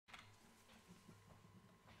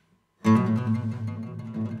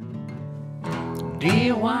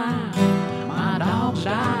Dear, why my dog's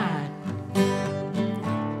died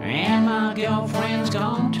and my girlfriend's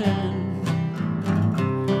gone too.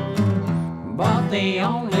 But the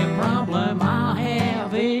only problem I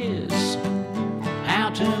have is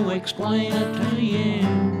how to explain it to you.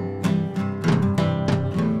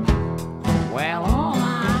 Well, all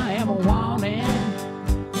I ever wanted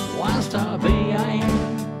was to be a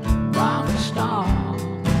rock star,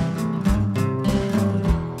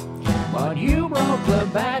 but you broke the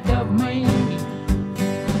back of me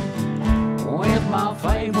with my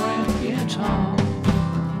favorite guitar.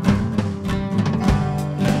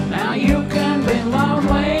 Now you can be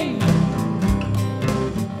lonely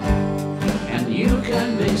and you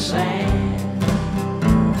can be sad,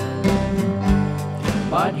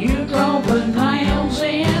 but you drove the nails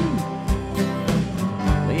in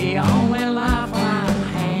the only life I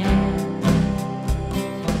had.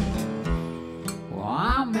 Well,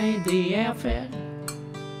 I made the effort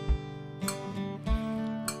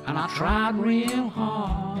and I tried real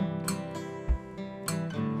hard,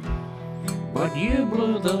 but you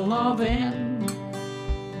blew the loving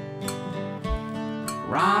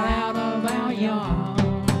right out of our yard.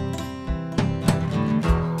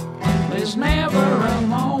 There's never a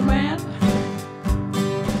moment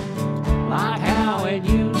like how it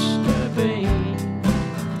used to be.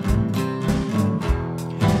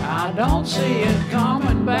 I don't see it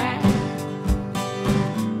coming back,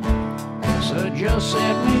 so just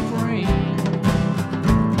set me free.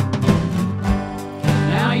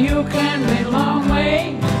 Now you can be lonely